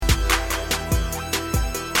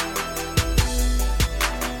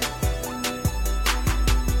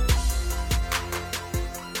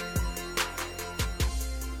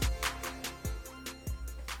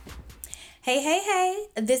Hey.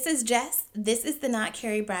 This is Jess. This is the Not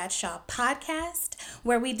Carrie Bradshaw podcast,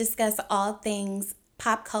 where we discuss all things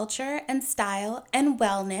pop culture and style and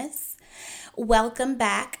wellness. Welcome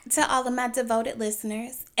back to all of my devoted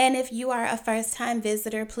listeners. And if you are a first time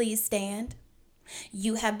visitor, please stand.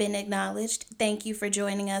 You have been acknowledged. Thank you for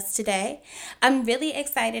joining us today. I'm really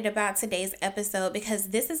excited about today's episode because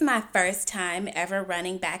this is my first time ever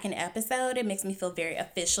running back an episode. It makes me feel very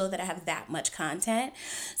official that I have that much content.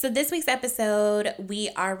 So this week's episode, we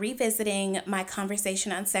are revisiting my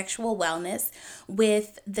conversation on sexual wellness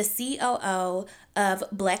with the COO of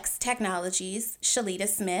Blex Technologies, Shalita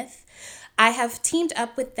Smith. I have teamed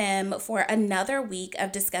up with them for another week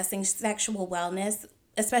of discussing sexual wellness,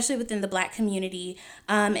 especially within the Black community,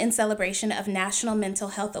 in celebration of National Mental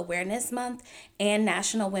Health Awareness Month and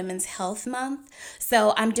National Women's Health Month.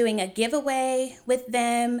 So I'm doing a giveaway with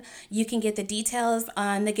them. You can get the details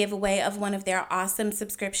on the giveaway of one of their awesome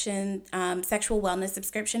subscription, sexual wellness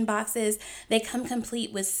subscription boxes. They come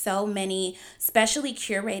complete with so many specially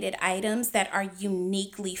curated items that are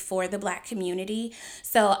uniquely for the Black community.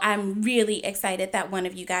 So I'm really excited that one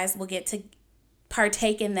of you guys will get to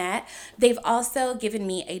partake in that. They've also given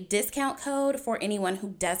me a discount code for anyone who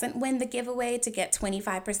doesn't win the giveaway to get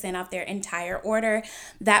 25% off their entire order.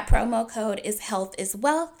 That promo code is Health is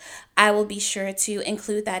Wealth. I will be sure to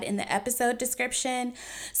include that in the episode description.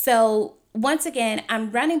 So once again,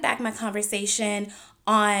 I'm running back my conversation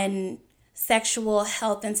on sexual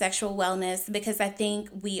health and sexual wellness because I think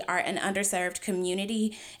we are an underserved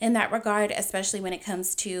community in that regard, especially when it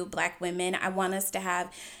comes to Black women. I want us to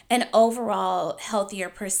have an overall healthier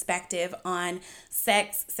perspective on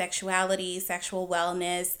sex, sexuality, sexual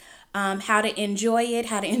wellness, how to enjoy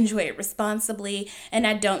it responsibly. And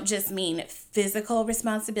I don't just mean physical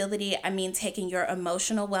responsibility. I mean taking your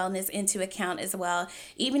emotional wellness into account as well.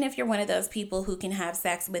 Even if you're one of those people who can have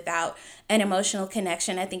sex without an emotional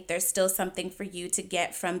connection, I think there's still something for you to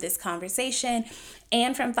get from this conversation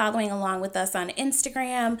and from following along with us on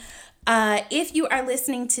Instagram. If you are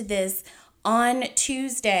listening to this on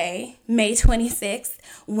Tuesday, May 26th,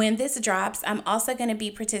 when this drops, I'm also going to be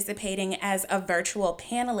participating as a virtual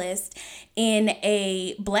panelist in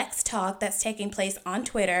a Blex talk that's taking place on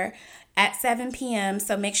Twitter at 7 p.m.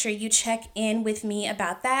 So make sure you check in with me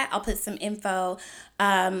about that. I'll put some info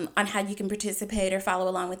on how you can participate or follow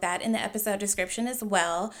along with that in the episode description as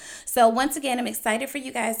well. So once again, I'm excited for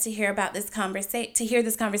you guys to hear about this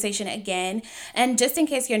conversation again. And just in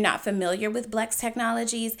case you're not familiar with Blex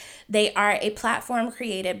Technologies, they are a platform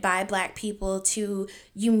created by Black people to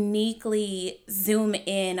uniquely zoom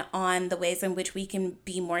in on the ways in which we can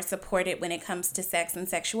be more supported when it comes to sex and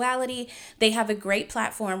sexuality. They have a great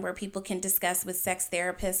platform where people can discuss with sex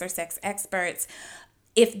therapists or sex experts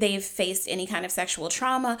if they've faced any kind of sexual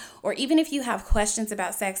trauma, or even if you have questions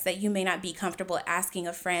about sex that you may not be comfortable asking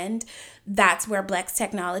a friend. That's where Blex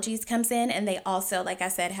Technologies comes in. And they also, like I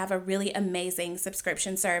said, have a really amazing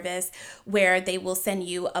subscription service where they will send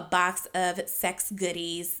you a box of sex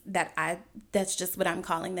goodies that's just what I'm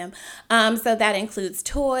calling them. So that includes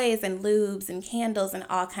toys and lubes and candles and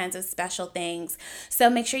all kinds of special things. So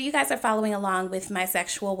make sure you guys are following along with my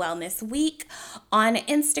sexual wellness week on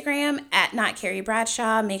Instagram at Not Carrie Bradshaw.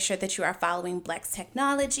 Make sure that you are following Blex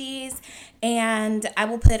Technologies, and I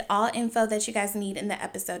will put all info that you guys need in the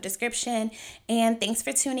episode description. And thanks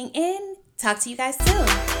for tuning in. Talk to you guys soon.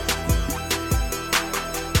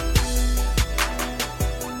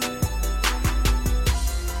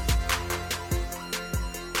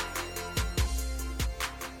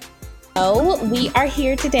 We are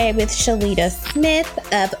here today with Shalita Smith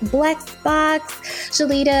of Blexbox.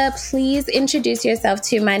 Shalita, please introduce yourself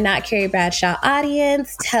to my Not Carrie Bradshaw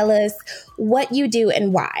audience. Tell us what you do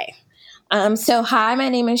and why. Hi, my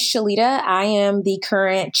name is Shalita. I am the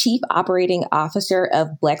current Chief Operating Officer of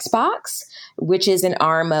Blexbox, which is an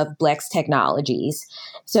arm of Blex Technologies.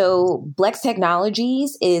 So Blex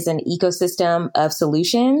Technologies is an ecosystem of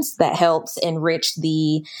solutions that helps enrich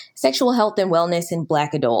the sexual health and wellness in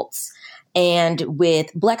Black adults. And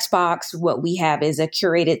with Blexbox, what we have is a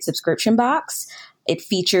curated subscription box. It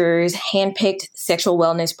features handpicked sexual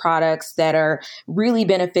wellness products that are really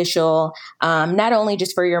beneficial, not only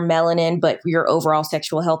just for your melanin, but for your overall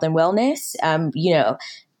sexual health and wellness.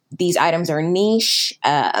 These items are niche.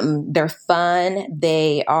 They're fun.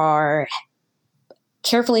 They are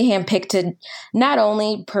carefully handpicked to not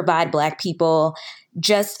only provide Black people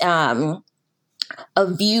just a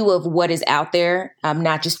view of what is out there,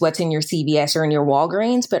 not just what's in your CVS or in your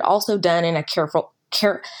Walgreens, but also done in a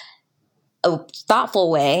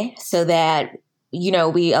thoughtful way so that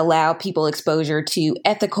we allow people exposure to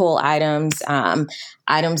ethical items,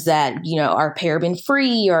 items that, are paraben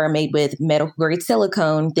free or are made with medical grade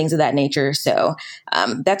silicone, things of that nature. So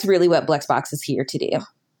that's really what Blexbox is here to do.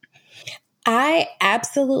 I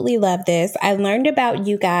absolutely love this. I learned about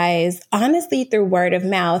you guys, honestly, through word of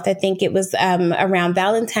mouth. I think it was around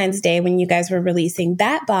Valentine's Day when you guys were releasing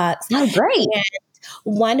that box. Oh, great. And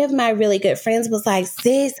one of my really good friends was like,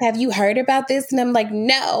 sis, have you heard about this? And I'm like,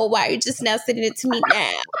 no, why are you just now sending it to me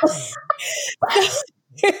now? Because,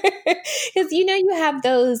 you have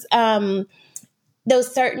those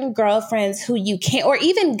certain girlfriends who you can't, or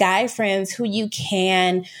even guy friends who you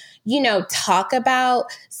can, talk about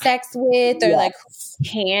sex with, or yes. like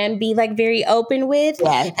can be like very open with.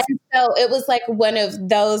 Yes. And so it was like one of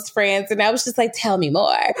those friends. And I was just like, tell me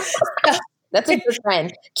more. So, that's a good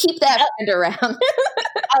friend. Keep that friend around.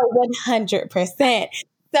 Oh, 100%.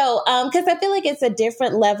 So, because I feel like it's a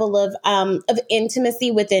different level of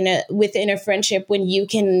intimacy within a friendship when you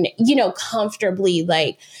can, comfortably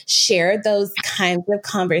like share those kinds of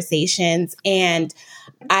conversations. And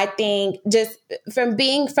I think just from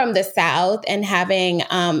being from the South and having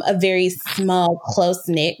a very small, close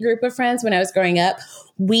knit group of friends when I was growing up,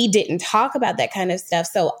 we didn't talk about that kind of stuff.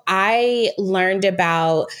 So I learned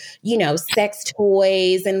about, sex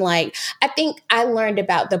toys, and like, I think I learned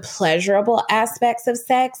about the pleasurable aspects of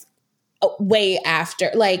sex way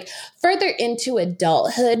after, like further into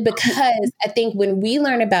adulthood, because I think when we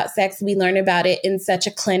learn about sex, we learn about it in such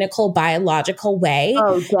a clinical, biological way.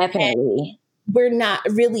 Oh, definitely. And we're not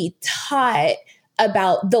really taught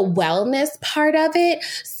about the wellness part of it.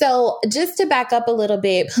 So just to back up a little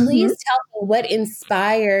bit, please tell me what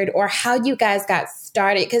inspired or how you guys got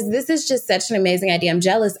started, because this is just such an amazing idea. I'm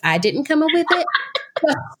jealous I didn't come up with it.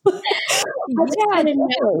 How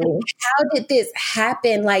did this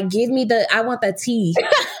happen? Like, I want the tea.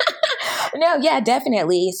 No, yeah,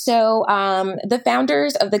 definitely. So the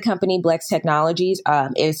founders of the company Blex Technologies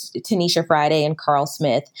is Tanisha Friday and Carl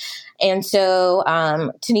Smith. And so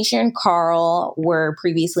Tanisha and Carl were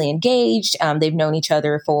previously engaged. They've known each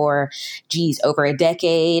other for, over a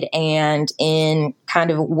decade. And in kind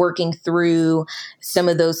of working through some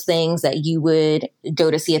of those things that you would go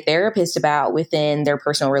to see a therapist about within their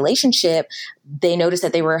personal relationship, they noticed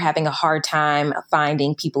that they were having a hard time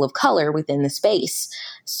finding people of color within the space.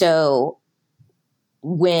 So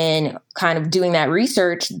when kind of doing that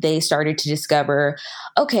research, they started to discover,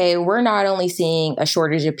 okay, we're not only seeing a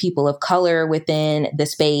shortage of people of color within the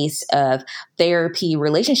space of therapy,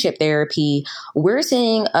 relationship therapy, we're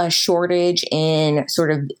seeing a shortage in sort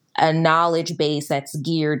of a knowledge base that's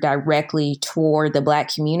geared directly toward the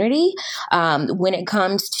Black community when it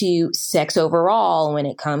comes to sex overall, when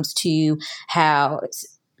it comes to how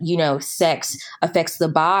sex affects the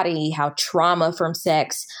body, how trauma from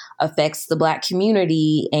sex affects the Black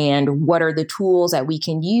community, and what are the tools that we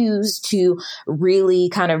can use to really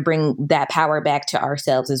kind of bring that power back to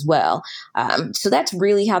ourselves as well. So that's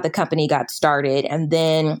really how the company got started. And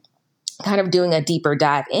then kind of doing a deeper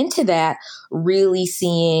dive into that, really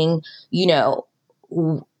seeing,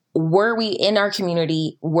 were we in our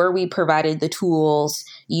community, were we provided the tools,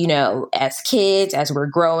 as kids, as we're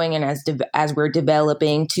growing and as we're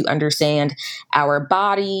developing to understand our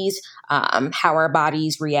bodies, how our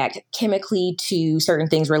bodies react chemically to certain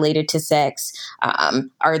things related to sex?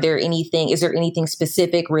 Is there anything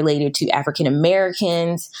specific related to African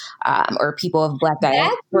Americans or people of Black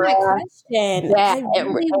diaspora? That's my question. Yeah, I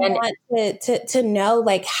really want to know,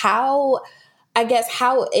 like, how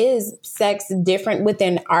is sex different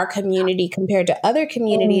within our community compared to other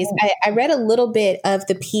communities? I read a little bit of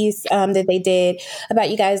the piece that they did about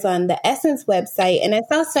you guys on the Essence website, and I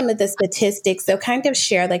saw some of the statistics. So kind of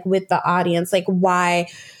share like with the audience, like why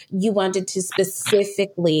you wanted to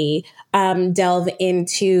specifically delve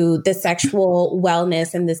into the sexual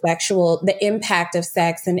wellness and the impact of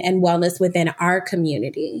sex and wellness within our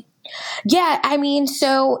community. Yeah, I mean,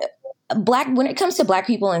 so when it comes to Black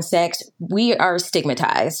people and sex, we are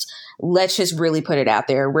stigmatized. Let's just really put it out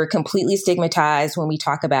there. We're completely stigmatized when we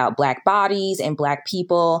talk about Black bodies and Black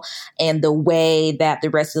people and the way that the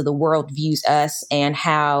rest of the world views us and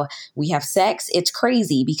how we have sex. It's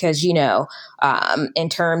crazy because, in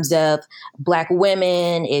terms of Black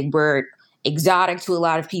women, we're exotic to a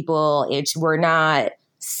lot of people. We're not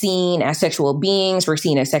seen as sexual beings. We're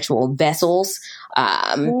seen as sexual vessels.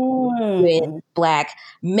 With Black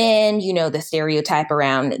men, the stereotype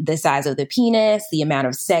around the size of the penis, the amount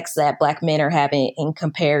of sex that Black men are having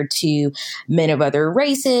compared to men of other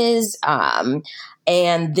races.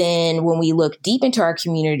 And then when we look deep into our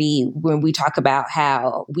community, when we talk about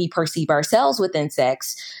how we perceive ourselves within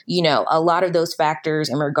sex, a lot of those factors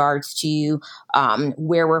in regards to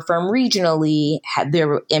where we're from regionally,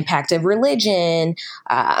 the impact of religion,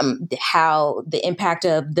 how the impact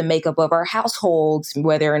of the makeup of our households,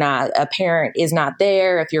 whether or not a parent is not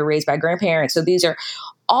there, if you're raised by grandparents. So these are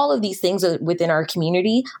all of these things within our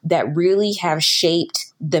community that really have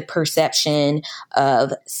shaped the perception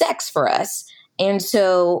of sex for us. And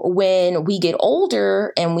so when we get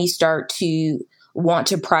older and we start to want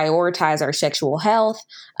to prioritize our sexual health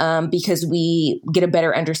because we get a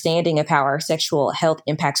better understanding of how our sexual health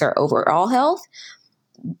impacts our overall health,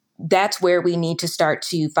 that's where we need to start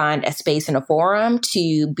to find a space and a forum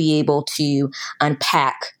to be able to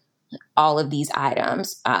unpack all of these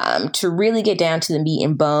items, to really get down to the meat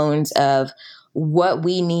and bones of what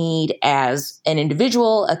we need as an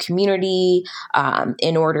individual, a community,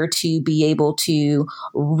 in order to be able to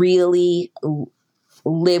really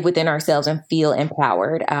live within ourselves and feel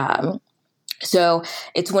empowered. So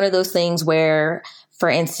it's one of those things where, for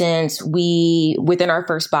instance, within our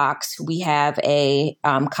first box, we have a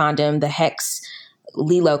condom, the Hex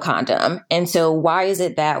Lelo condom. And so why is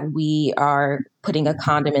it that we are putting a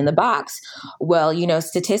condom in the box? Well,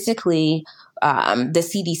 statistically, the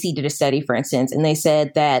CDC did a study, for instance, and they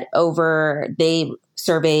said that they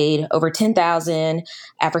surveyed over 10,000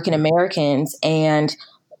 African Americans, and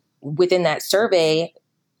within that survey,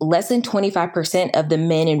 less than 25% of the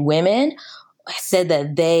men and women said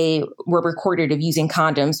that they were recorded of using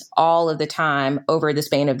condoms all of the time over the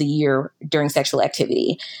span of the year during sexual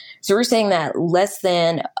activity. So we're saying that less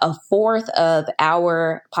than a fourth of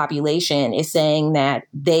our population is saying that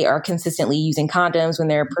they are consistently using condoms when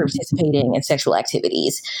they're participating in sexual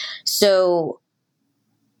activities. So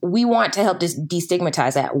we want to help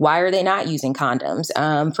destigmatize that. Why are they not using condoms?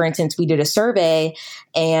 For instance, we did a survey,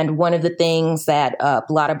 and one of the things that a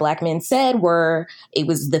lot of Black men said it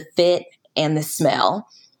was the fit and the smell,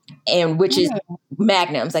 and which is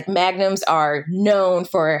magnums. Like, magnums are known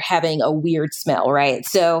for having a weird smell, right?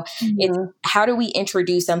 So it's how do we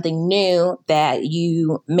introduce something new that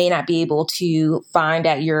you may not be able to find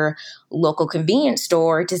at your local convenience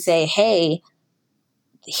store to say, hey,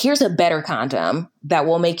 here's a better condom that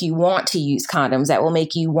will make you want to use condoms, that will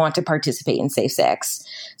make you want to participate in safe sex.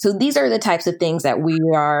 So these are the types of things that we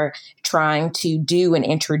are trying to do and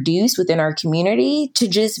introduce within our community to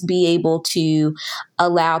just be able to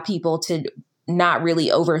allow people to not really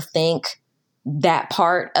overthink that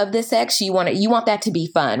part of the sex. You want that to be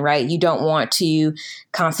fun, right? You don't want to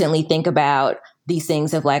constantly think about these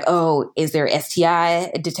things of like, oh, is there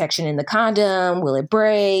STI detection in the condom? Will it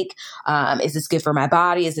break? Is this good for my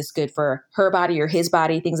body? Is this good for her body or his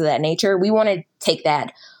body? Things of that nature. We want to take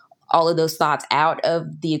all of those thoughts out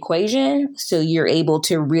of the equation so you're able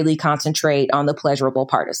to really concentrate on the pleasurable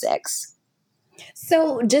part of sex.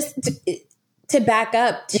 So just to back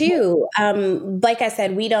up too, like I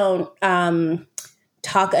said, we don't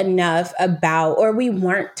talk enough about, or we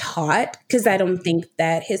weren't taught, because I don't think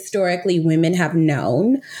that historically women have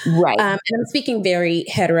known. Right. And I'm speaking very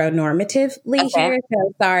heteronormatively here.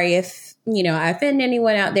 So sorry if, I offend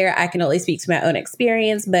anyone out there. I can only speak to my own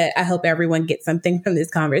experience, but I hope everyone gets something from this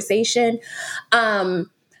conversation. I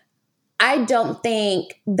don't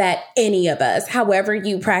think that any of us, however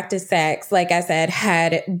you practice sex, like I said,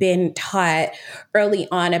 had been taught early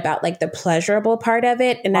on about like the pleasurable part of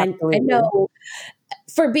it. And I know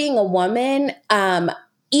for being a woman,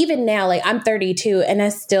 even now, like I'm 32 and I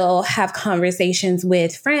still have conversations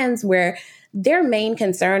with friends where their main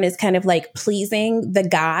concern is kind of like pleasing the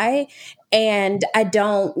guy. And I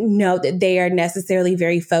don't know that they are necessarily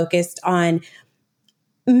very focused on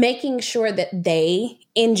making sure that they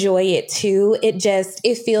enjoy it too.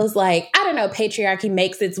 It feels like, I don't know, patriarchy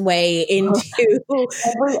makes its way into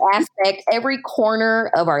every aspect, every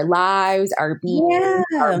corner of our lives, our being,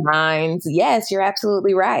 our minds. Yes, you're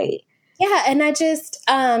absolutely right. Yeah. And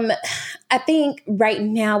I think right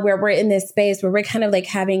now where we're in this space where we're kind of like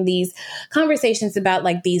having these conversations about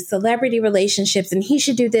like these celebrity relationships and he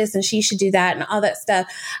should do this and she should do that and all that stuff,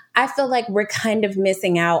 I feel like we're kind of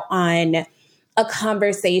missing out on a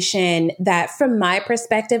conversation that, from my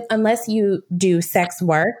perspective, unless you do sex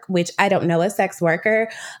work, which I don't know a sex worker,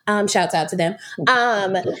 shouts out to them.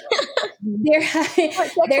 I'm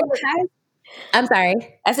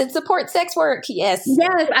sorry. I said support sex work. Yes.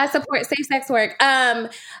 Yes, I support safe sex work.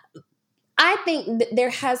 I think there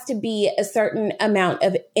has to be a certain amount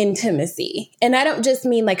of intimacy. And I don't just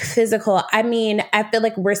mean like physical. I mean, I feel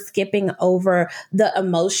like we're skipping over the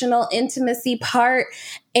emotional intimacy part.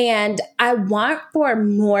 And I want for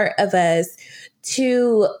more of us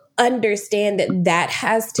to understand that that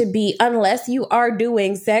has to be, unless you are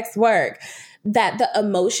doing sex work, that the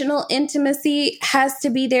emotional intimacy has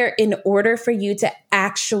to be there in order for you to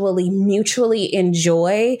actually mutually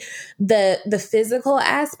enjoy the physical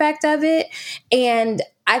aspect of it. And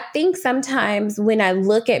I think sometimes when I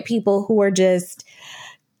look at people who are just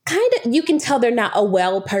kind of, you can tell they're not a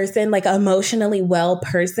well person, like emotionally well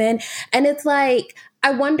person. And it's like, I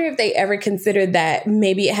wonder if they ever considered that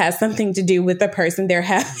maybe it has something to do with the person they're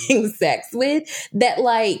having sex with, that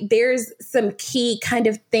like there's some key kind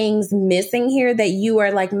of things missing here, that you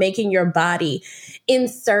are like making your body in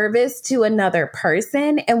service to another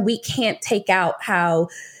person. And we can't take out how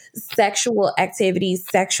sexual activities,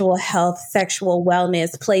 sexual health, sexual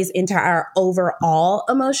wellness plays into our overall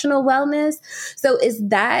emotional wellness. So is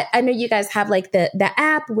that, I know you guys have like the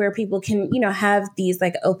app where people can, you know, have these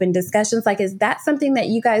like open discussions. Like, is that something that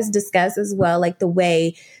you guys discuss as well? Like the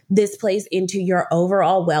way this plays into your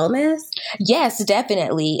overall wellness? Yes,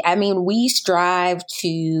 definitely. I mean, we strive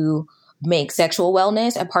to make sexual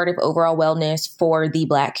wellness a part of overall wellness for the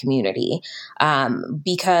Black community,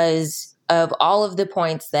 because of all of the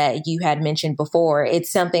points that you had mentioned before. It's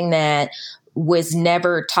something that was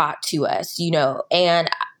never taught to us, you know, and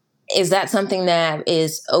is that something that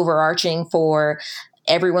is overarching for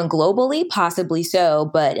everyone globally? Possibly so.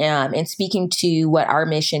 But in speaking to what our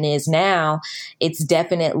mission is now, it's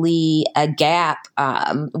definitely a gap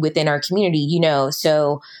within our community, you know.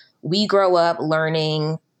 So we grow up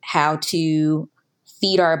learning how to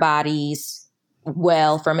feed our bodies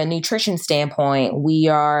well from a nutrition standpoint. We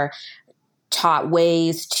are taught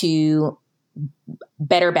ways to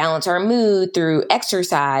better balance our mood through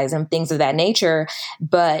exercise and things of that nature,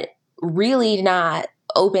 but really not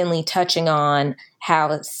openly touching on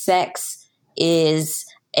how sex is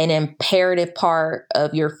an imperative part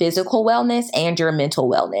of your physical wellness and your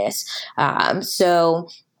mental wellness. So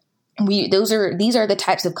these are the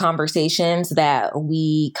types of conversations that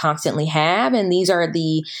we constantly have, and these are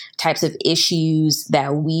the types of issues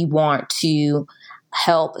that we want to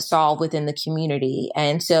help solve within the community.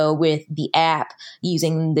 And so with the app,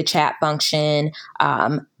 using the chat function,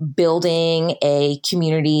 building a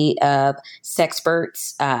community of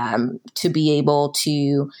sexperts to be able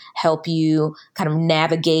to help you kind of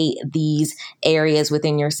navigate these areas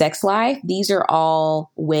within your sex life. These are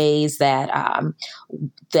all ways that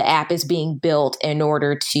the app is being built in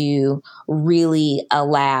order to really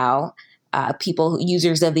allow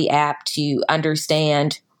users of the app to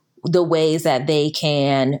understand the ways that they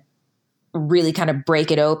can really kind of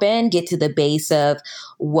break it open, get to the base of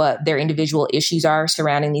what their individual issues are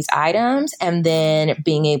surrounding these items, and then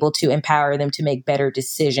being able to empower them to make better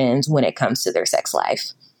decisions when it comes to their sex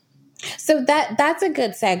life. So that's a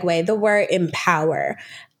good segue, the word empower.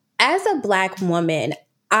 As a Black woman,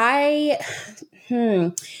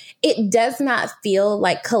 it does not feel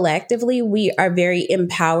like collectively we are very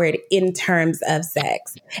empowered in terms of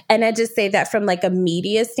sex. And I just say that from like a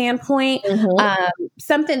media standpoint.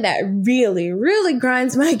 Something that really, really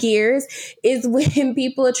grinds my gears is when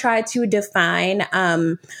people try to define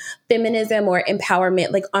feminism or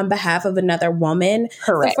empowerment like on behalf of another woman.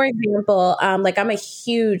 Correct. So for example, like I'm a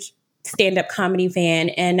huge stand-up comedy fan,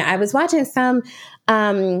 and I was watching some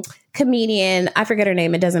comedian, I forget her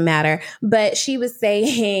name, it doesn't matter, but she was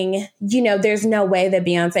saying, you know, there's no way that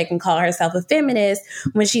Beyonce can call herself a feminist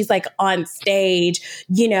when she's like on stage,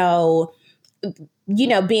 you know,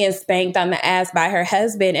 being spanked on the ass by her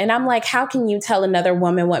husband. And I'm like, how can you tell another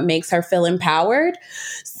woman what makes her feel empowered?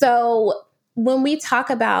 So when we talk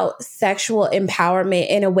about sexual empowerment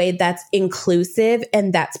in a way that's inclusive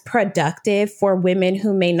and that's productive for women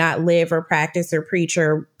who may not live or practice or preach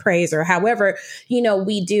or praise or however, you know,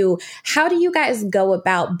 we do, how do you guys go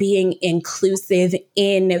about being inclusive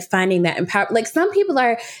in finding that empower? Like some people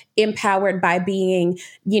are empowered by being,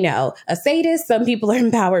 you know, a sadist. Some people are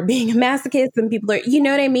empowered being a masochist. Some people are, you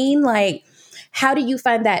know what I mean? Like, how do you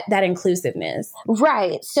find that inclusiveness?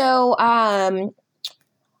 Right. So,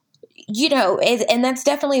 you know, and that's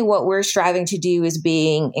definitely what we're striving to do, is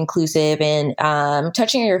being inclusive. And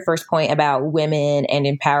touching on your first point about women and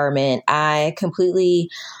empowerment, I completely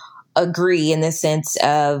agree in the sense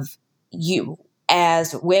of you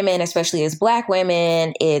as women, especially as Black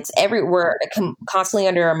women, we're constantly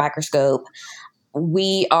under a microscope.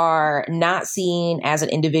 we are not seen as an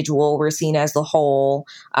individual. We're seen as the whole.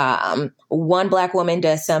 One Black woman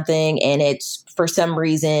does something and it's for some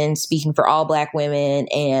reason speaking for all Black women.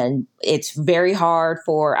 And it's very hard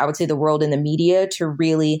for, I would say, the world and the media to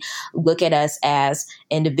really look at us as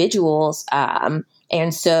individuals.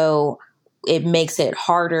 And so it makes it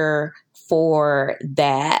harder for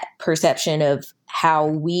that perception of how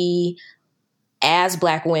we as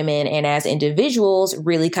Black women and as individuals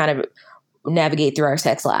really kind of navigate through our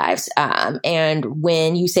sex lives. And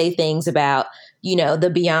when you say things about,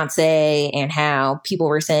 the Beyonce and how people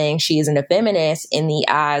were saying she isn't a feminist in the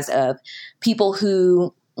eyes of people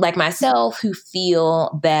who, like myself, who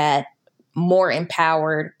feel that more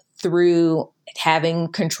empowered through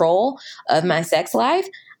having control of my sex life,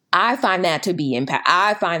 I find that to be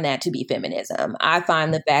I find that to be feminism. I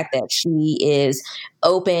find the fact that she is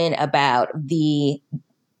open about the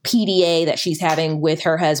PDA that she's having with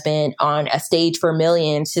her husband on a stage for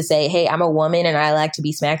millions to say, hey, I'm a woman and I like to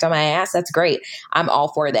be smacked on my ass. That's great. I'm all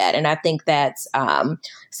for that. And I think that's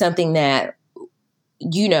something that,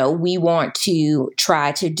 we want to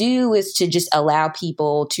try to do is to just allow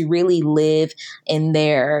people to really live in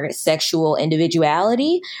their sexual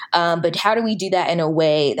individuality. But how do we do that in a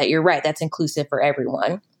way that, you're right, that's inclusive for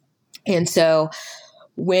everyone? And so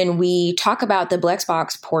when we talk about the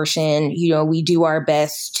Blexbox portion, we do our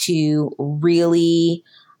best to really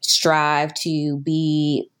strive to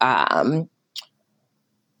be,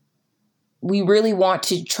 we really want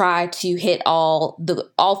to try to hit all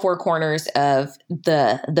four corners of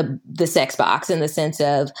the sex box, in the sense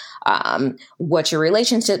of what's your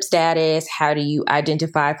relationship status, how do you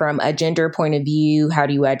identify from a gender point of view, how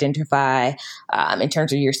do you identify in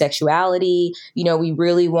terms of your sexuality. We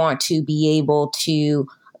really want to be able to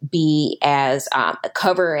be as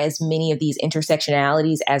cover as many of these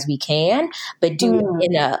intersectionalities as we can, but do it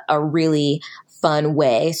in a really fun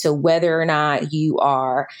way. So whether or not you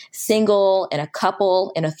are single, in a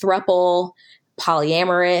couple, in a throuple,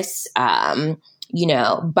 polyamorous,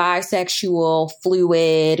 bisexual,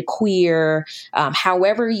 fluid, queer,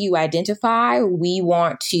 however you identify, we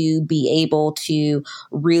want to be able to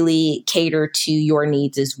really cater to your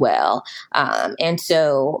needs as well. And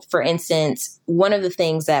so, for instance, one of the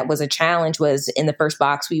things that was a challenge was in the first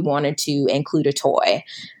box, we wanted to include a toy.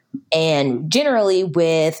 And generally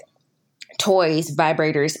with toys,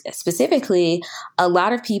 vibrators specifically, a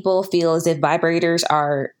lot of people feel as if vibrators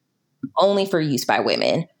are only for use by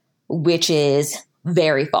women, which is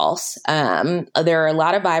very false. There are a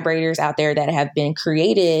lot of vibrators out there that have been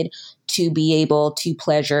created to be able to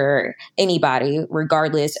pleasure anybody,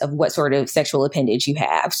 regardless of what sort of sexual appendage you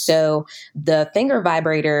have. So the finger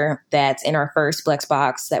vibrator that's in our first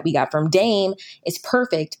Blexbox that we got from Dame is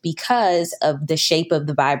perfect because of the shape of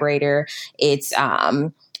the vibrator. It's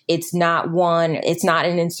not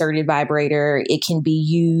an inserted vibrator. It can be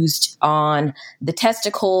used on the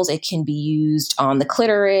testicles. It can be used on the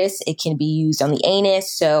clitoris. It can be used on the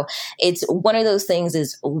anus. So it's one of those things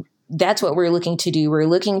that's what we're looking to do. We're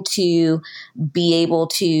looking to be able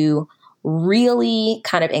to really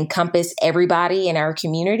kind of encompass everybody in our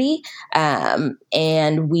community. And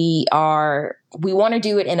we want to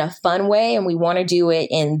do it in a fun way, and we want to do it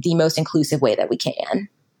in the most inclusive way that we can.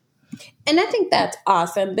 And I think that's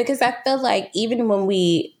awesome, because I feel like even when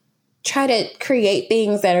we try to create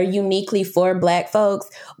things that are uniquely for Black folks,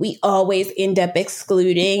 we always end up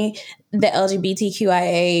excluding the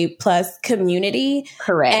LGBTQIA plus community.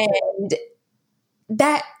 Correct. And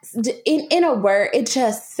that, in a word, it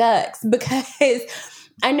just sucks, because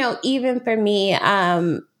I know even for me, in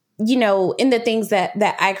the things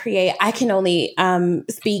that I create, I can only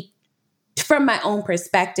speak from my own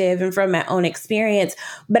perspective and from my own experience,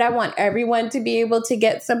 but I want everyone to be able to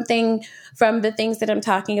get something from the things that I'm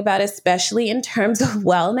talking about, especially in terms of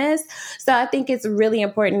wellness. So I think it's really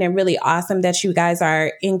important and really awesome that you guys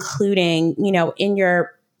are including, in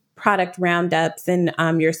your product roundups and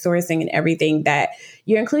your sourcing and everything, that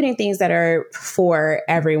you're including things that are for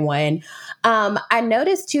everyone. I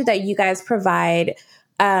noticed too that you guys provide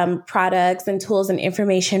products and tools and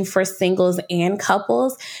information for singles and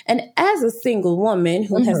couples. And as a single woman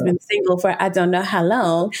who has been single for I don't know how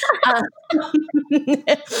long,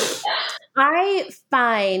 I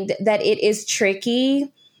find that it is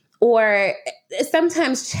tricky or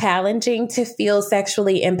sometimes challenging to feel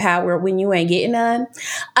sexually empowered when you ain't getting none.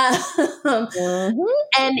 And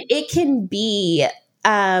it can be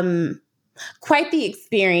quite the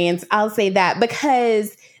experience, I'll say that,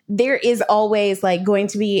 because there is always going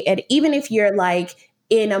to be, and even if you're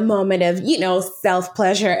in a moment of,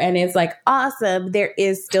 self-pleasure and it's awesome, there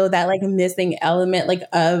is still that missing element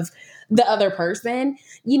of the other person,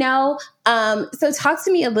 you know? So talk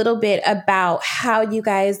to me a little bit about how you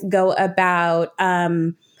guys go about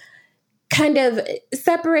kind of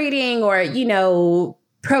separating or, you know,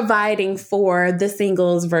 providing for the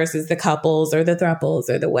singles versus the couples or the thruples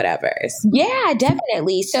or the whatevers. Yeah,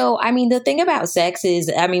 definitely. So, I mean, the thing about sex is,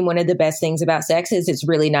 I mean, one of the best things about sex is it's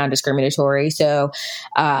really non-discriminatory. So,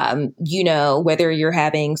 you know, whether you're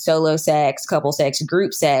having solo sex, couple sex,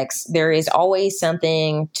 group sex, there is always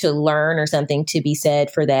something to learn or something to be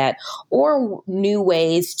said for that, or new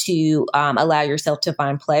ways to allow yourself to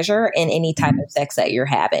find pleasure in any type of sex that you're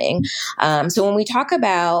having. So when we talk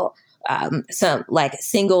about some like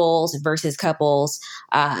singles versus couples,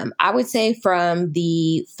 I would say from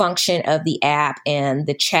the function of the app and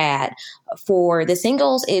the chat, for the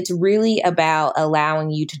singles, it's really about allowing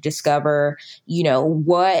you to discover, you know,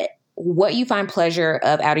 what you find pleasure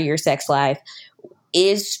of out of your sex life.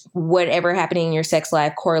 Is whatever happening in your sex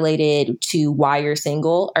life correlated to why you're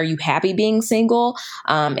single? Are you happy being single?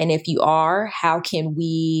 And if you are, how can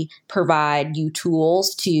we provide you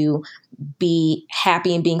tools to be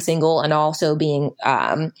happy in being single and also being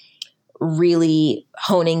really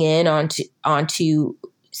honing in onto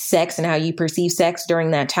sex and how you perceive sex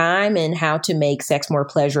during that time and how to make sex more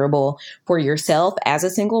pleasurable for yourself as a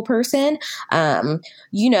single person?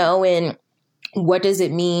 You know, and what does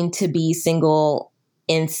it mean to be single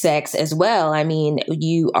in sex as well? I mean,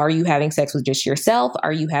 are you having sex with just yourself?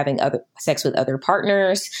 Are you having sex with other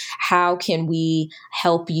partners? How can we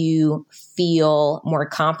help you feel more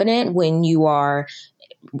confident when you are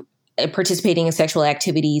participating in sexual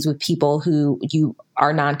activities with people who you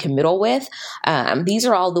are non-committal with? These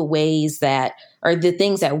are all the ways that are the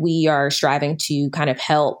things that we are striving to kind of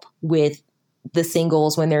help with the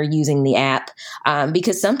singles when they're using the app.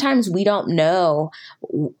 Because sometimes we don't know,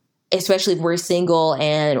 especially if we're single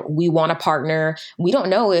and we want a partner, we don't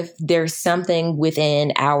know if there's something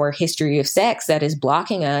within our history of sex that is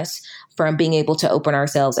blocking us from being able to open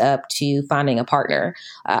ourselves up to finding a partner.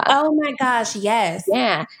 Oh my gosh, yes.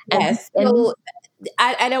 Yeah. Yes. So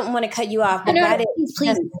I don't want to cut you off, but that is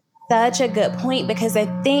please. Such a good point, because I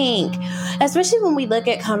think, especially when we look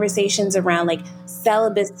at conversations around like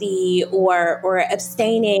celibacy or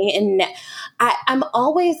abstaining, and I'm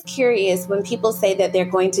always curious when people say that they're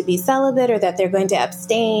going to be celibate or that they're going to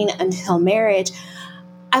abstain until marriage.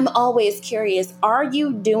 I'm always curious, are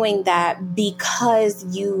you doing that because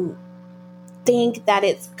you think that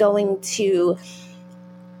it's going to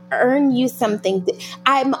earn you something?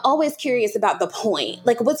 I'm always curious about the point.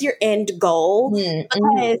 Like, what's your end goal? Mm-hmm.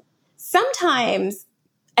 Because sometimes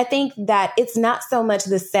I think that it's not so much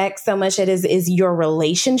the sex, so much it is your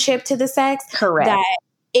relationship to the sex. Correct. That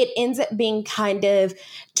it ends up being kind of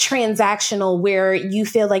transactional, where you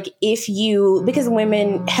feel like because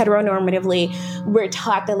women heteronormatively, we're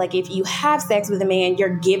taught that like if you have sex with a man,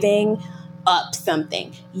 you're giving up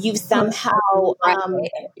something. You've somehow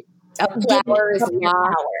flowers,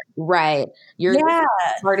 right? You're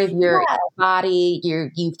part of your body.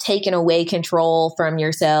 You've taken away control from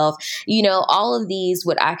yourself. You know, all of these,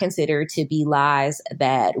 what I consider to be lies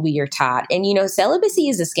that we are taught. And you know, celibacy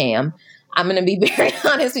is a scam. I'm going to be very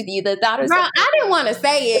honest with you. The thought is, girl, I didn't want to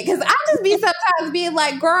say it because I just be sometimes being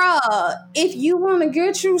like, girl, if you want to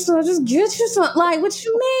get you some, just get you some. Like, what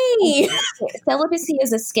you mean? Celibacy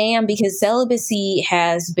is a scam because celibacy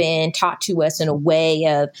has been taught to us in a way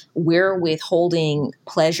of we're withholding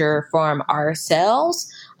pleasure from ourselves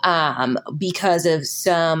because of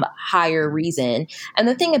some higher reason. And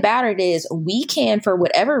the thing about it is we can, for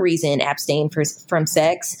whatever reason, abstain from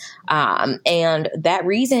sex. And that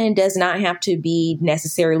reason does not have to be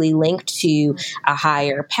necessarily linked to a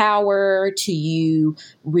higher power, to you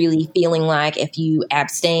really feeling like if you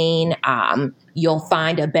abstain, you'll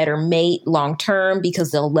find a better mate long term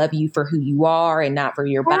because they'll love you for who you are and not for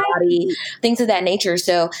your body, things of that nature.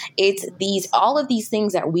 So it's all of these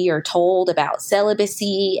things that we are told about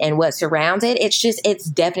celibacy and what surrounds it. It's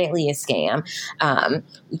definitely a scam.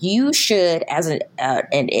 You should, as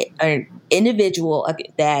an individual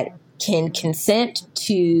that can consent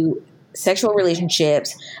to sexual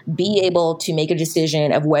relationships, be able to make a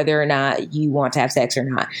decision of whether or not you want to have sex or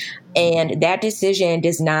not. And that decision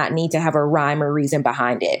does not need to have a rhyme or reason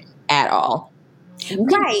behind it at all.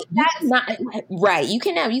 Right. That's not right. You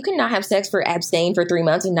cannot have sex abstain for 3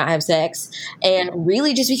 months and not have sex. And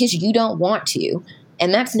really just because you don't want to.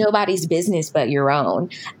 And that's nobody's business but your own.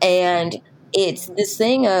 And it's this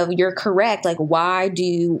thing of, you're correct. Like, why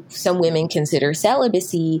do some women consider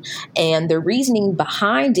celibacy? And the reasoning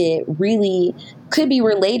behind it really could be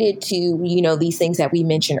related to, you know, these things that we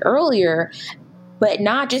mentioned earlier, but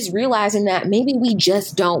not just realizing that maybe we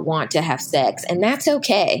just don't want to have sex. And that's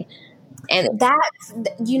okay. And that's,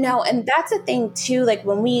 and that's a thing too. Like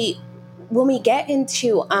when we get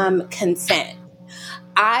into consent,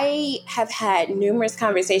 I have had numerous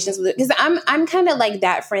conversations with, because I'm kind of like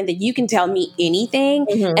that friend that you can tell me anything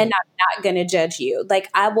and I'm not going to judge you. Like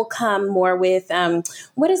I will come more with,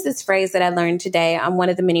 what is this phrase that I learned today on one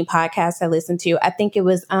of the many podcasts I listened to? I think it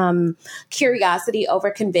was curiosity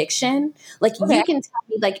over conviction. Like you can tell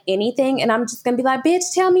me like anything and I'm just going to be like,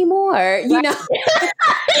 bitch, tell me more, you know?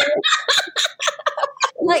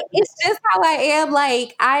 Like, it's just how I am.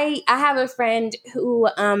 Like, I have a friend who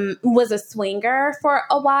was a swinger for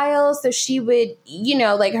a while. So she would,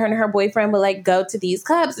 like her and her boyfriend would like go to these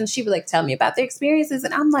clubs and she would like tell me about their experiences.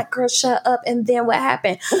 And I'm like, girl, shut up. And then what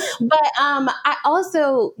happened? But I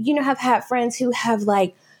also, have had friends who have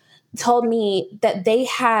like told me that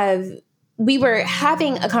we were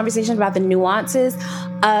having a conversation about the nuances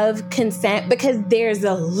of consent because there's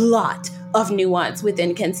a lot of nuance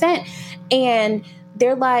within consent. And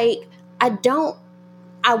they're like, I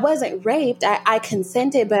wasn't raped. I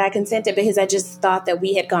consented, but I consented because I just thought that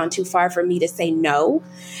we had gone too far for me to say no.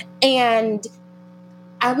 And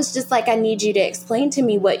I was just like, I need you to explain to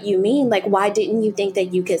me what you mean. Like, why didn't you think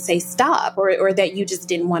that you could say stop or that you just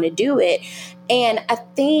didn't want to do it? And I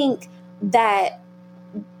think that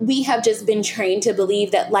we have just been trained to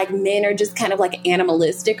believe that like men are just kind of like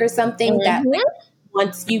animalistic or something that like,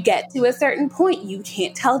 once you get to a certain point, you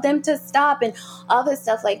can't tell them to stop and all this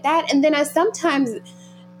stuff like that. And then I sometimes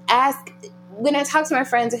ask, when I talk to my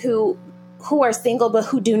friends who are single but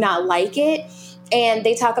who do not like it, and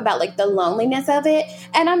they talk about like the loneliness of it,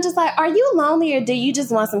 and I'm just like, are you lonely or do you just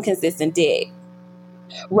want some consistent dick?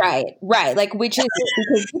 Right. Like, which is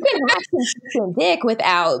because you can have consistent dick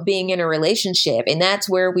without being in a relationship. And that's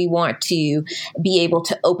where we want to be able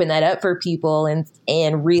to open that up for people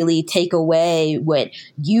and really take away what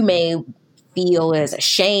you may feel as a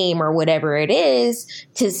shame or whatever it is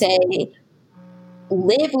to say,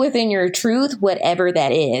 live within your truth, whatever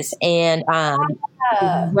that is. And,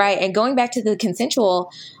 right. And going back to the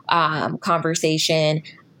consensual, conversation,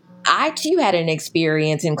 I too had an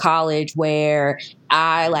experience in college where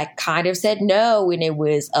I like kind of said no, and it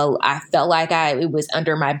was, I felt like it was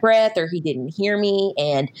under my breath or he didn't hear me.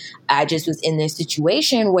 And I just was in this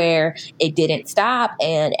situation where it didn't stop.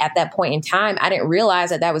 And at that point in time, I didn't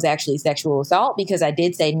realize that was actually sexual assault because I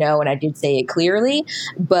did say no and I did say it clearly,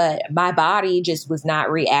 but my body just was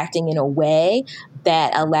not reacting in a way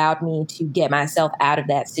that allowed me to get myself out of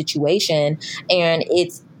that situation. And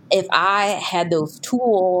if I had those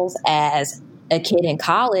tools as a kid in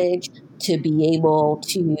college to be able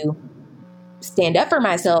to stand up for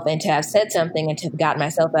myself and to have said something and to have gotten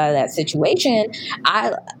myself out of that situation,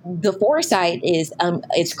 the foresight is,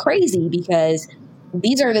 it's crazy because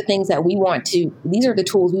these are the things that these are the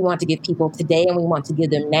tools we want to give people today and we want to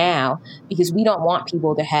give them now because we don't want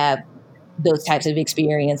people to have those types of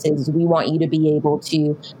experiences. We want you to be able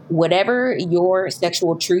to, whatever your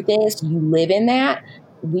sexual truth is, you live in that.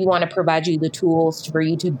 We want to provide you the tools for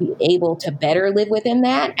you to be able to better live within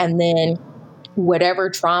that. And then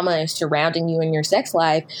whatever trauma is surrounding you in your sex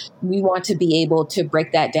life, we want to be able to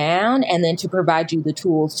break that down and then to provide you the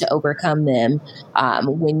tools to overcome them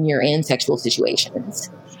when you're in sexual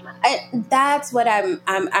situations. That's what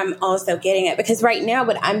I'm also getting at, because right now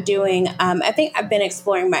what I'm doing, I think I've been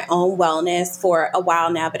exploring my own wellness for a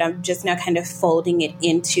while now, but I'm just now kind of folding it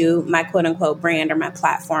into my quote unquote brand or my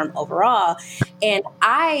platform overall. And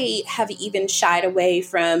I have even shied away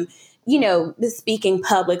from, speaking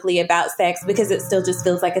publicly about sex because it still just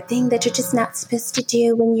feels like a thing that you're just not supposed to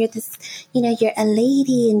do when you're this, you're a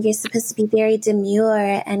lady and you're supposed to be very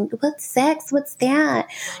demure and what's sex? What's that?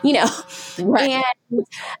 Right. And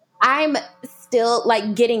I'm still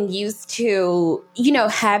like getting used to,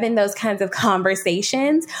 having those kinds of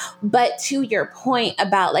conversations. But to your point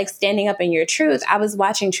about like standing up in your truth, I was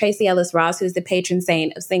watching Tracee Ellis Ross, who's the patron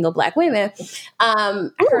saint of single Black women,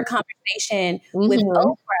 her conversation with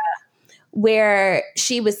Oprah, where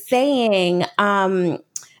she was saying,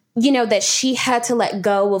 that she had to let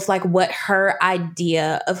go of like what her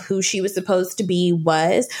idea of who she was supposed to be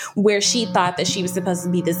was, where she thought that she was supposed to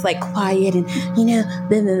be this like quiet and, blah,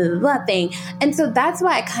 blah, blah, blah thing. And so that's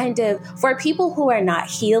why I kind of, for people who are not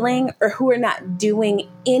healing or who are not doing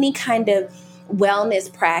any kind of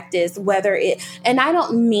wellness practice, and I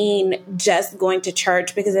don't mean just going to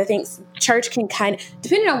church, because I think church can kind of,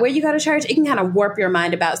 depending on where you go to church, it can kind of warp your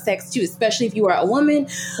mind about sex too, especially if you are a woman.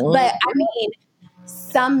 But I mean,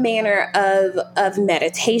 some manner of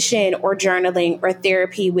meditation or journaling or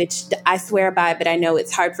therapy, which I swear by, but I know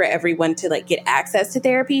it's hard for everyone to like get access to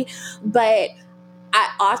therapy. But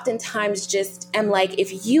I oftentimes just am like,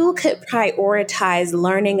 if you could prioritize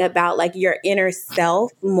learning about like your inner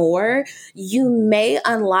self more, you may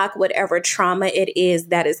unlock whatever trauma it is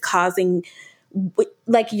that is causing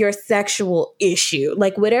like your sexual issue,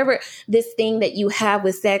 like whatever this thing that you have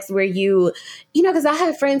with sex where because I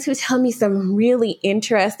have friends who tell me some really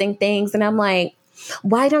interesting things and I'm like,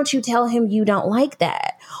 why don't you tell him you don't like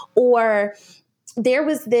that? Or there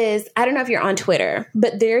was this, I don't know if you're on Twitter,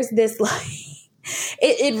 but there's this like,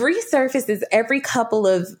 it resurfaces every couple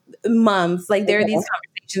of months. Like there are these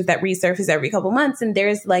conversations that resurface every couple months. And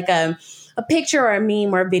there's like a picture or a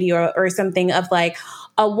meme or a video or something of like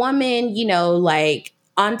a woman, like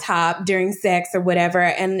on top during sex or whatever.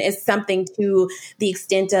 And it's something to the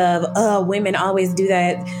extent of, women always do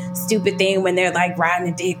that stupid thing when they're like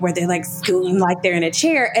riding a dick where they're like scooting like they're in a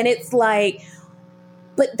chair. And it's like,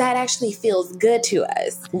 but that actually feels good to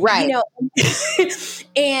us. Right.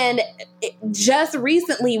 And just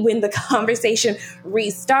recently when the conversation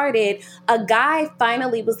restarted, a guy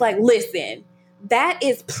finally was like, listen, that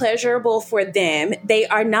is pleasurable for them. They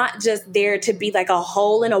are not just there to be like a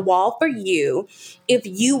hole in a wall for you. If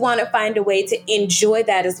you want to find a way to enjoy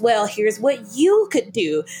that as well, here's what you could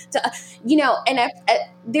do to, and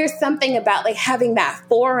there's something about like having that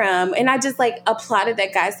forum. And I just like applauded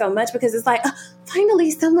that guy so much because it's like, finally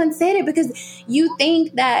someone said it, because you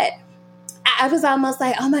think that I was almost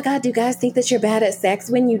like, oh my God, do guys think that you're bad at sex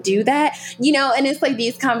when you do that? And it's like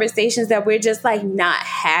these conversations that we're just like not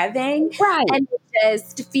having. Right. And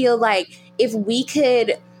just feel like if we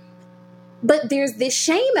could, but there's this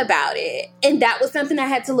shame about it. And that was something I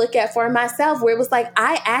had to look at for myself, where it was like,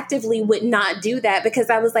 I actively would not do that because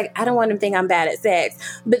I was like, I don't want them to think I'm bad at sex.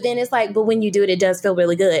 But then it's like, but when you do it does feel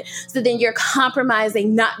really good. So then you're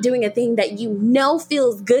compromising not doing a thing that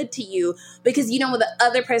feels good to you because you don't want the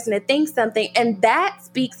other person to think something. And that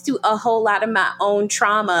speaks to a whole lot of my own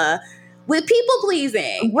trauma with people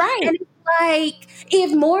pleasing. Right. And like,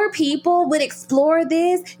 if more people would explore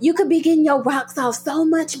this, you could be getting your rocks off so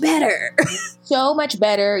much better. So much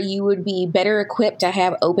better. You would be better equipped to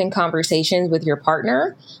have open conversations with your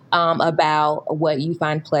partner about what you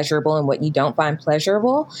find pleasurable and what you don't find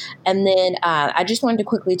pleasurable. And then I just wanted to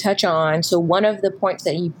quickly touch on, so one of the points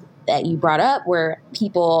that you brought up were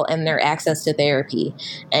people and their access to therapy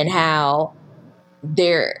and how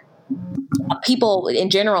people in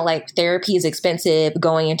general, like therapy is expensive.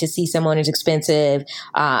 Going in to see someone is expensive.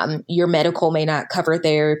 Your medical may not cover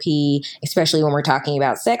therapy, especially when we're talking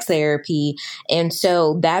about sex therapy. And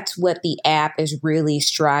so that's what the app is really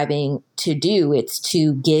striving to do. It's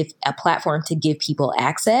to give a platform to give people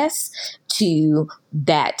access to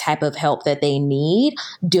that type of help that they need,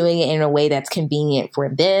 doing it in a way that's convenient for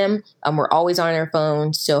them. We're always on our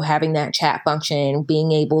phones, so having that chat function,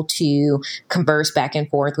 being able to converse back and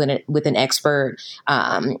forth with an expert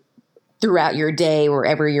throughout your day,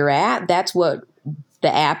 wherever you're at, that's what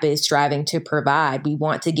the app is striving to provide. We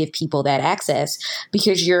want to give people that access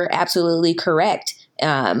because you're absolutely correct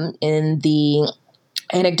in the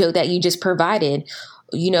anecdote that you just provided.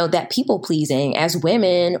 That people pleasing, as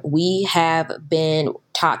women, we have been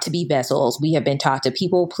taught to be vessels. We have been taught to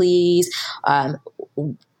people please.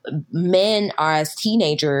 Men as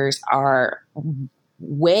teenagers are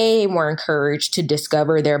way more encouraged to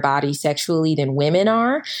discover their body sexually than women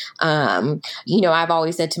are. I've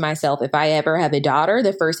always said to myself, if I ever have a daughter,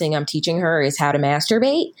 the first thing I'm teaching her is how to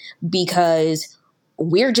masturbate, because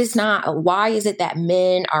we're just not. Why is it that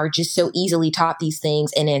men are just so easily taught these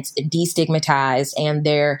things and it's destigmatized and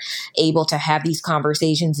they're able to have these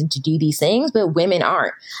conversations and to do these things, but women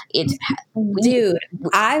aren't? Dude,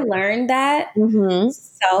 I learned that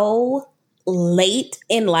so late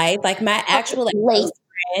in life. Like my actual close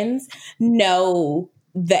friends know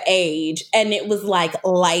the age, and it was like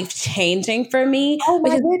life changing for me. Oh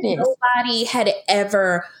my goodness! Nobody had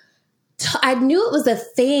ever. I knew it was a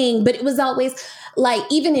thing, but it was always like,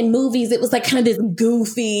 even in movies, it was like kind of this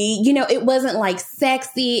goofy, it wasn't like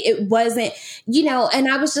sexy. It wasn't,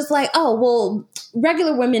 and I was just like, oh, well,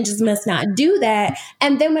 regular women just must not do that.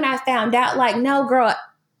 And then when I found out, like, no, girl,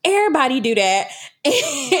 everybody do that.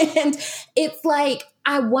 And it's like,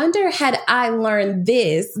 I wonder, had I learned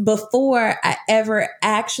this before I ever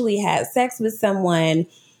actually had sex with someone,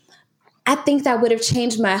 I think that would have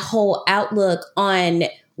changed my whole outlook on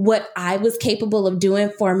what I was capable of doing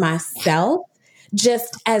for myself,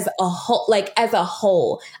 just as a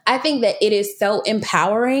whole. I think that it is so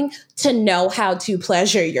empowering to know how to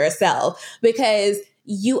pleasure yourself, because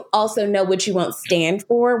you also know what you won't stand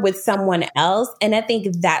for with someone else. And I think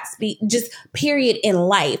that's just period in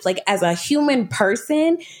life. Like as a human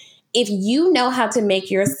person, if you know how to make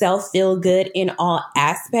yourself feel good in all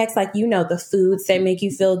aspects, like, you know, the foods that make you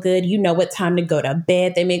feel good, you know what time to go to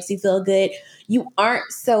bed that makes you feel good, you aren't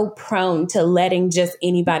so prone to letting just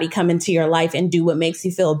anybody come into your life and do what makes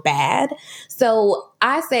you feel bad. So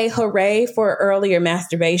I say hooray for earlier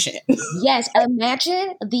masturbation. Yes.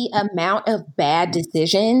 Imagine the amount of bad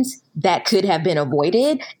decisions that could have been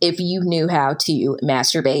avoided if you knew how to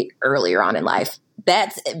masturbate earlier on in life.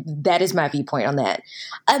 That is my viewpoint on that.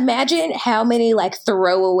 Imagine how many like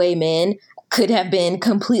throwaway men could have been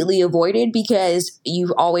completely avoided because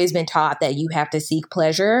you've always been taught that you have to seek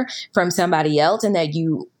pleasure from somebody else and that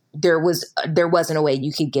there wasn't a way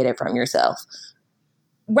you could get it from yourself.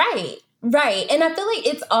 Right. Right. And I feel like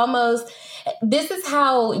it's almost, this is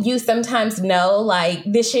how you sometimes know, like,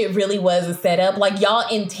 this shit really was a setup. Like, y'all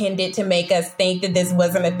intended to make us think that this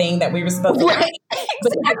wasn't a thing that we were supposed to do.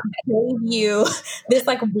 But it gave you this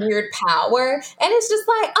like weird power. And it's just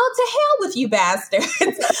like, oh, to hell with you bastards.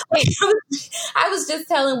 Like, I was just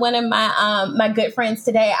telling one of my good friends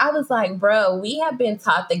today, I was like, bro, we have been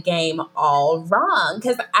taught the game all wrong.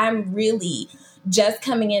 Because I'm really just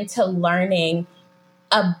coming into learning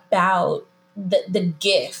about the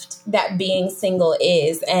gift that being single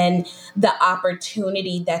is and the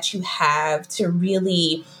opportunity that you have to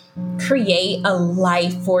really create a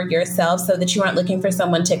life for yourself so that you aren't looking for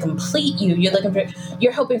someone to complete you.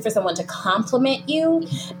 You're hoping for someone to complement you.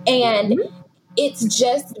 And it's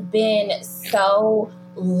just been so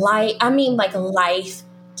life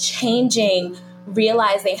changing,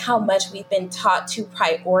 realizing how much we've been taught to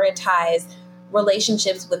prioritize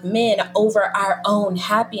relationships with men over our own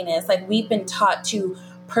happiness. Like, we've been taught to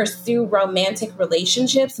pursue romantic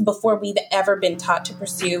relationships before we've ever been taught to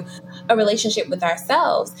pursue a relationship with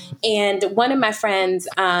ourselves. And one of my friends,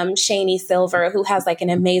 Shani Silver, who has like an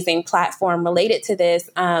amazing platform related to this,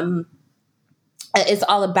 it's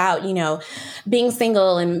all about, you know, being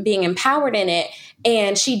single and being empowered in it.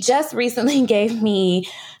 And she just recently gave me,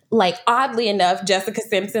 like, oddly enough, Jessica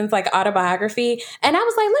Simpson's like autobiography. And I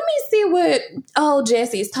was like, let me see what old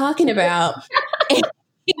Jesse's talking about.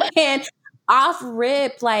 and off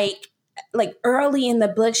rip, like early in the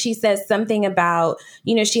book, she says something about,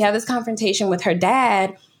 you know, she had this confrontation with her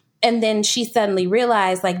dad. And then she suddenly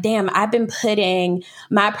realized, like, damn, I've been putting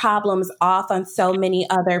my problems off on so many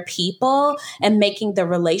other people and making the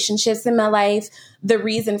relationships in my life the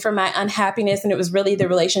reason for my unhappiness. And it was really the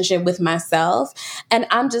relationship with myself. And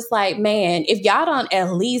I'm just like, man, if y'all don't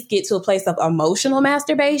at least get to a place of emotional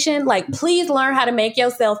masturbation, like, please learn how to make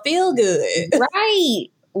yourself feel good.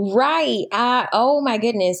 Right. Oh my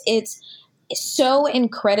goodness. It's so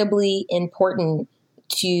incredibly important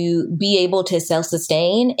to be able to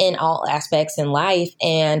self-sustain in all aspects in life.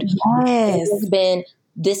 And there's been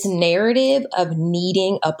this narrative of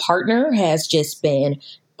needing a partner has just been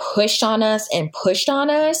pushed on us.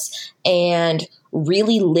 And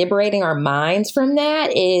really liberating our minds from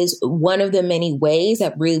that is one of the many ways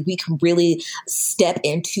that we can really step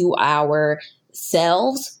into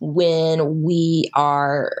ourselves when we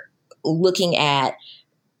are looking at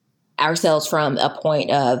ourselves from a point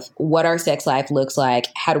of what our sex life looks like.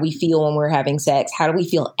 How do we feel when we're having sex? How do we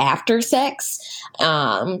feel after sex?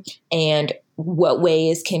 And what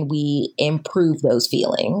ways can we improve those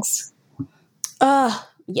feelings? Oh,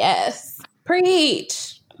 yes.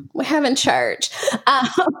 Preach. We're having church.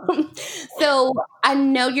 So I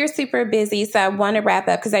know you're super busy, so I want to wrap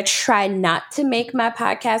up because I try not to make my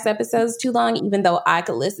podcast episodes too long, even though I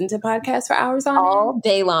could listen to podcasts for hours on all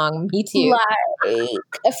day long. Me too. Like,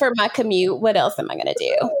 for my commute, what else am I going to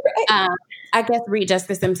do? I guess read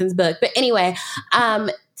Jessica Simpson's book. But anyway,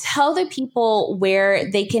 tell the people where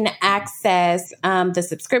they can access the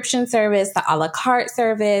subscription service, the a la carte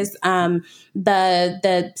service,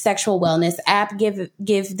 the sexual wellness app. Give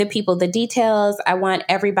the people the details. I want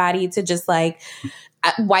everybody to just like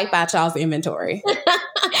wipe out y'all's inventory.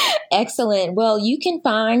 Excellent. Well, you can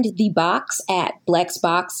find the box at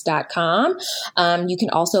blexbox.com. You can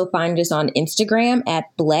also find us on Instagram at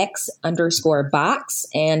Blex_box,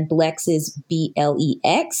 and Blex is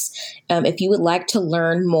BLEX. If you would like to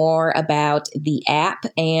learn more about the app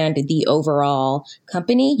and the overall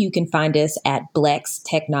company, you can find us at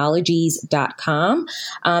blextechnologies.com.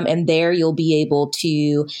 And there you'll be able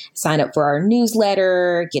to sign up for our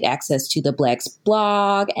newsletter, get access to the Blex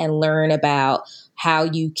blog, and learn about how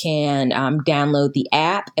you can download the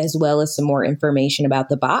app, as well as some more information about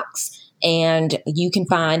the box. And you can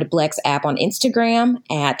find Blex app on Instagram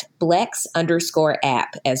at Blex_app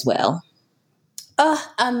as well.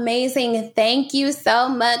 Oh, amazing. Thank you so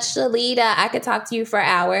much, Shalita. I could talk to you for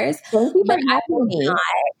hours. Thank you for having me.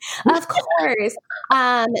 Of course.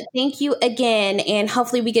 Thank you again, and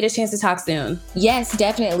hopefully we get a chance to talk soon. Yes,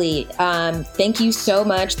 definitely. Thank you so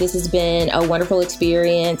much. This has been a wonderful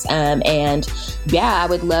experience. And yeah, I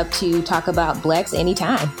would love to talk about Blex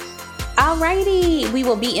anytime. Alrighty. We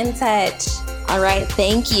will be in touch. All right.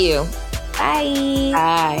 Thank you. Bye.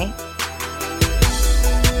 Bye.